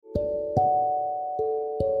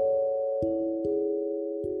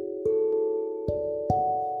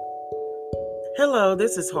Hello,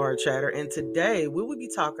 this is Hard Chatter, and today we will be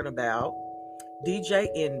talking about DJ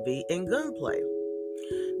Envy and Gunplay.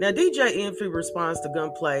 Now, DJ Envy responds to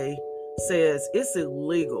Gunplay, says it's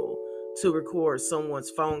illegal to record someone's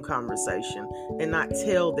phone conversation and not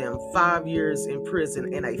tell them 5 years in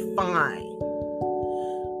prison and a fine.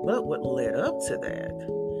 But what led up to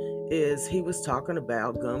that is he was talking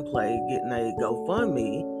about Gunplay getting a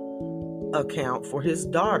GoFundMe account for his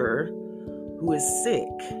daughter who is sick.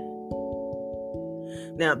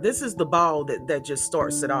 Now, this is the ball that just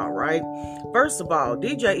starts it all, right? First of all,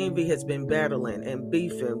 DJ Envy has been battling and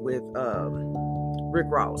beefing with Rick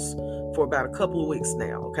Ross for about a couple of weeks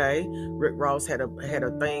now, okay? Rick Ross had a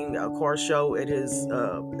car show at his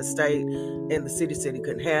estate, and the city said he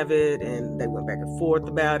couldn't have it, and they went back and forth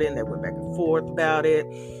about it, and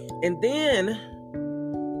And then,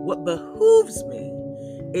 what behooves me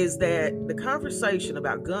is that the conversation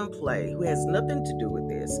about Gunplay, who has nothing to do with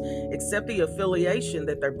this, except the affiliation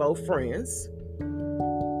that they're both friends,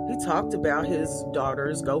 he talked about his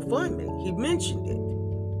daughter's GoFundMe. He mentioned it,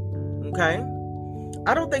 okay?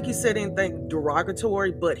 I don't think he said anything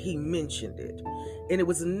derogatory, but he mentioned it. And it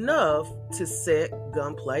was enough to set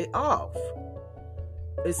Gunplay off.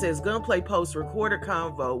 It says Gunplay posts recorded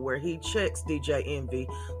convo where he checks DJ Envy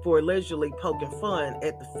for allegedly poking fun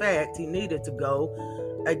at the fact he needed to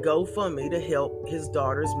a GoFundMe to help his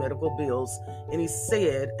daughter's medical bills. And he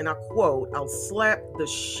said, and I quote, "I'll slap the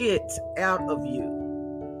shit out of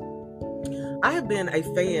you." I have been a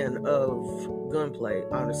fan of Gunplay,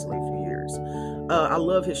 honestly, for years. I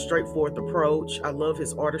love his straightforward approach. I love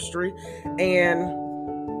his artistry.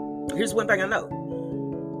 And here's one thing I know.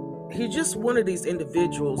 He's just one of these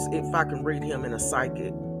individuals, if I can read him as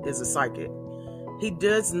a psychic. He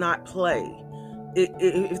does not play.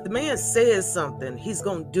 If the man says something, he's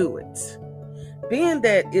going to do it. Being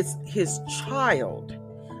that it's his child,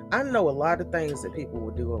 I know a lot of things that people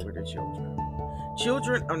will do over their children.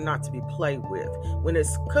 Children are not to be played with. When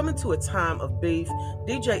it's coming to a time of beef,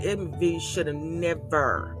 DJ Envy should have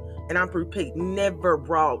never, and I repeat, never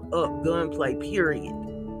brought up Gunplay, period.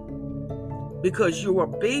 Because you are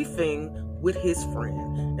beefing with his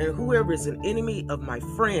friend. And whoever is an enemy of my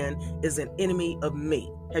friend is an enemy of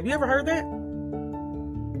me. Have you ever heard that?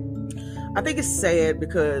 I think it's sad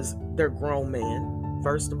because they're grown men,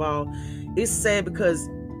 first of all. It's sad because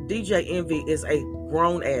DJ Envy is a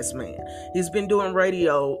grown-ass man. He's been doing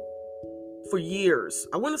radio for years.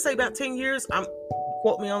 I want to say about 10 years.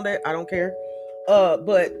 Quote me on that. I don't care.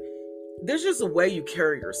 But there's just a way you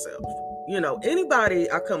carry yourself. You know, anybody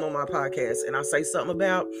I come on my podcast and I say something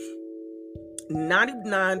about,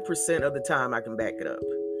 99% of the time I can back it up.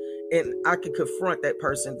 And I can confront that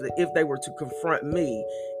person if they were to confront me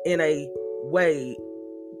in a way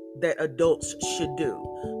that adults should do.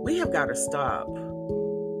 We have got to stop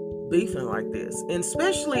beefing like this. And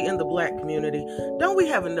especially in the Black community. Don't we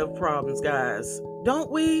have enough problems, guys? Don't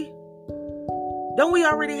we? Don't we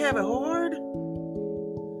already have it hard?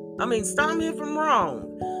 I mean, stop me if I'm wrong.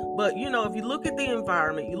 But, you know, if you look at the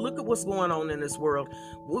environment, you look at what's going on in this world,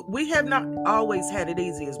 we have not always had it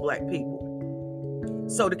easy as Black people.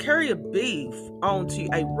 So to carry a beef onto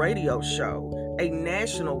a radio show, a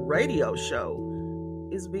national radio show,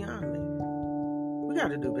 is beyond me. We got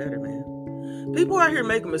to do better, man. People out here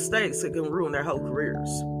making mistakes that can ruin their whole careers.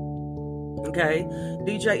 Okay?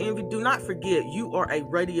 DJ Envy, do not forget, you are a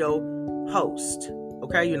radio host.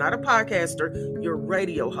 Okay, you're not a podcaster, you're a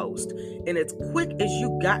radio host. And as quick as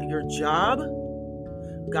you got your job,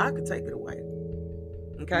 God could take it away.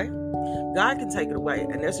 Okay? God can take it away.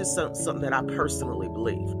 And that's just something that I personally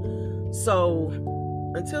believe. So,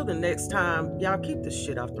 until the next time, y'all keep this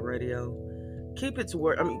shit off the radio. Keep it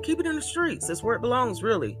keep it in the streets. That's where it belongs,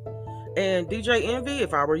 really. And DJ Envy,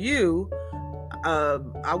 if I were you,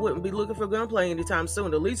 I wouldn't be looking for Gunplay anytime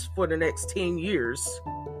soon, at least for the next 10 years.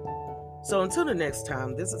 So until the next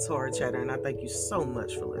time, this is Hard Chatter, and I thank you so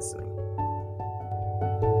much for listening.